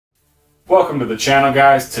Welcome to the channel,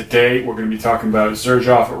 guys. Today we're going to be talking about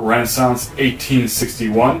Xerjoff Renaissance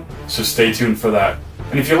 1861, so stay tuned for that.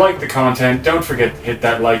 And if you like the content, don't forget to hit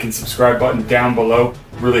that like and subscribe button down below.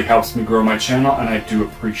 It really helps me grow my channel, and I do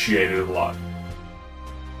appreciate it a lot.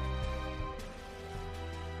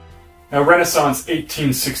 Now, Renaissance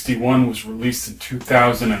 1861 was released in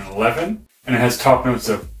 2011, and it has top notes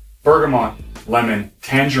of bergamot, lemon,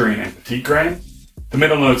 tangerine, and petite grain. The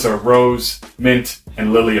middle notes are rose, mint,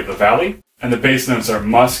 and lily of the valley, and the base notes are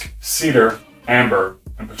musk, cedar, amber,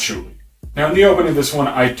 and patchouli. Now, in the opening of this one,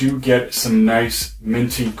 I do get some nice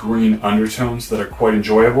minty green undertones that are quite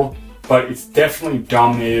enjoyable, but it's definitely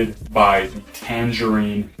dominated by the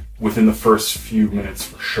tangerine within the first few minutes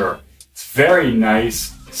for sure. It's very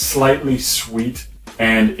nice, slightly sweet,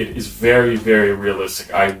 and it is very, very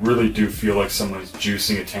realistic. I really do feel like someone is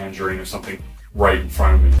juicing a tangerine or something right in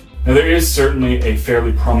front of me. Now, there is certainly a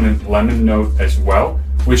fairly prominent lemon note as well,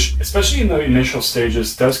 which, especially in the initial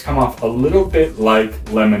stages, does come off a little bit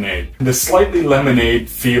like lemonade. The slightly lemonade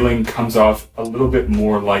feeling comes off a little bit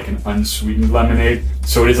more like an unsweetened lemonade,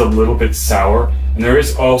 so it is a little bit sour. And there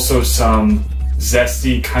is also some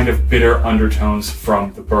zesty, kind of bitter undertones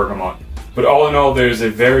from the bergamot. But all in all, there's a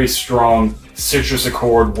very strong citrus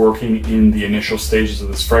accord working in the initial stages of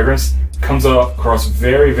this fragrance. It comes across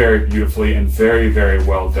very, very beautifully and very, very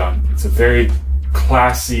well done. It's a very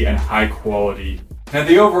classy and high quality. Now,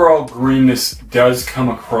 the overall greenness does come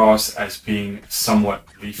across as being somewhat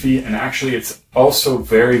leafy, and actually it's also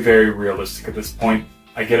very, very realistic at this point.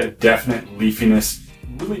 I get a definite leafiness.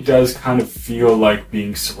 It really does kind of feel like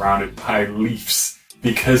being surrounded by leaves,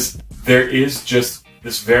 because there is just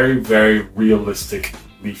this very, very realistic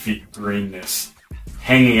leafy greenness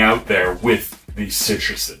hanging out there with these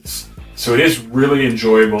citruses. So it is really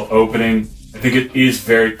enjoyable opening. I think it is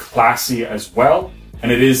very classy as well,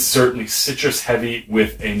 and it is certainly citrus heavy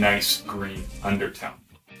with a nice green undertone.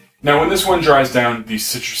 Now, when this one dries down, the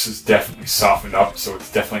citruses definitely softened up, so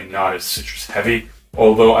it's definitely not as citrus heavy.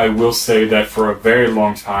 Although I will say that for a very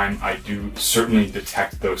long time, I do certainly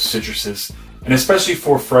detect those citruses. And especially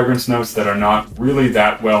for fragrance notes that are not really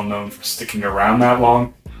that well known for sticking around that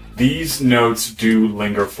long, these notes do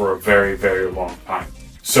linger for a very, very long time.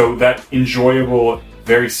 So that enjoyable,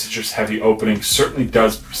 very citrus heavy opening certainly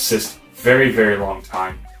does persist very, very long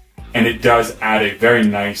time, and it does add a very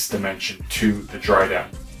nice dimension to the dry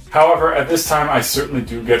down. However, at this time, I certainly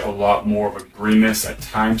do get a lot more of a greenness. At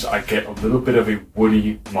times, I get a little bit of a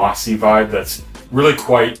woody, mossy vibe that's really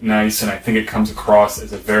quite nice, and I think it comes across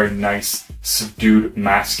as a very nice, subdued,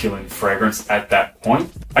 masculine fragrance at that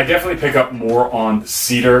point. I definitely pick up more on the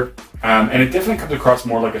cedar, and it definitely comes across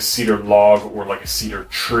more like a cedar log or like a cedar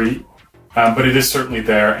tree, but it is certainly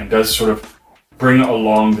there and does sort of bring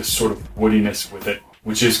along this sort of woodiness with it,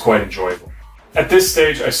 which is quite enjoyable. At this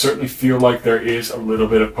stage, I certainly feel like there is a little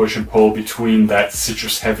bit of push and pull between that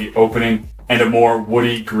citrus-heavy opening and a more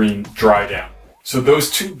woody green dry down. So those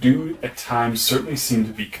two do at times certainly seem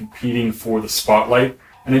to be competing for the spotlight,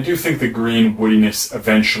 and I do think the green woodiness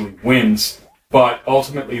eventually wins, but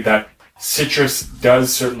ultimately that citrus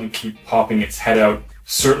does certainly keep popping its head out,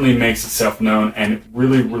 certainly makes itself known, and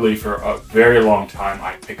really for a very long time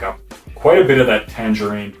I pick up quite a bit of that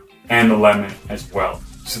tangerine and the lemon as well.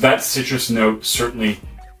 So that citrus note certainly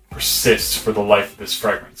persists for the life of this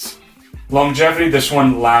fragrance. Longevity, this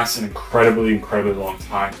one lasts an incredibly long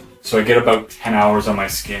time. So I get about 10 hours on my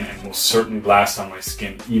skin and will certainly last on my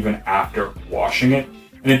skin even after washing it.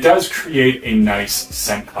 And it does create a nice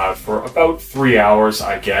scent cloud. For about 3 hours,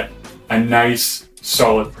 I get a nice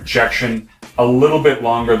solid projection, a little bit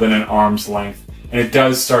longer than an arm's length, and it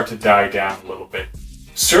does start to die down a little bit.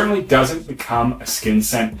 Certainly doesn't become a skin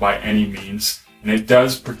scent by any means, and it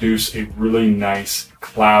does produce a really nice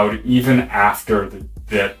cloud even after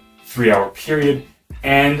that 3 hour period,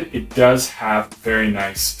 and it does have very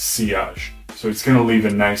nice sillage. So it's going to leave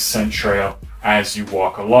a nice scent trail as you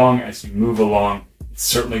walk along, as you move along. It's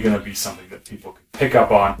certainly going to be something that people can pick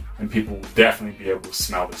up on, and people will definitely be able to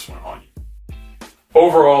smell this one on you.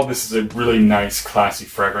 Overall, this is a really nice, classy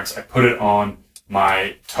fragrance. I put it on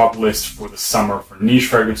my top list for the summer for niche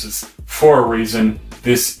fragrances for a reason.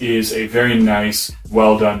 This is a very nice,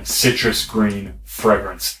 well done citrus green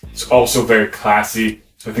fragrance. It's also very classy,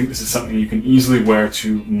 so I think this is something you can easily wear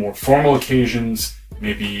to more formal occasions.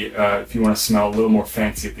 Maybe if you want to smell a little more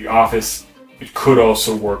fancy at the office, it could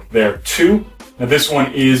also work there too. Now, this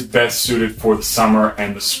one is best suited for the summer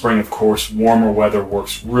and the spring, of course. Warmer weather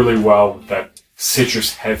works really well with that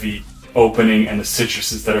citrus heavy opening and the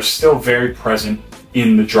citruses that are still very present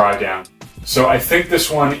in the dry down. So I think this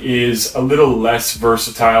one is a little less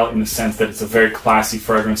versatile in the sense that it's a very classy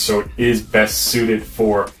fragrance, so it is best suited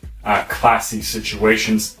for classy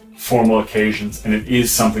situations, formal occasions, and it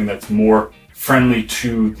is something that's more friendly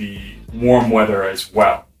to the warm weather as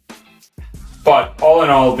well. But all in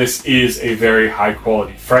all, this is a very high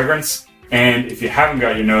quality fragrance. And if you haven't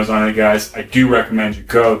got your nose on it, guys, I do recommend you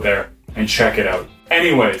go out there and check it out.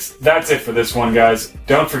 Anyways, that's it for this one, guys.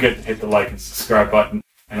 Don't forget to hit the like and subscribe button,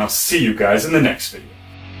 and I'll see you guys in the next video.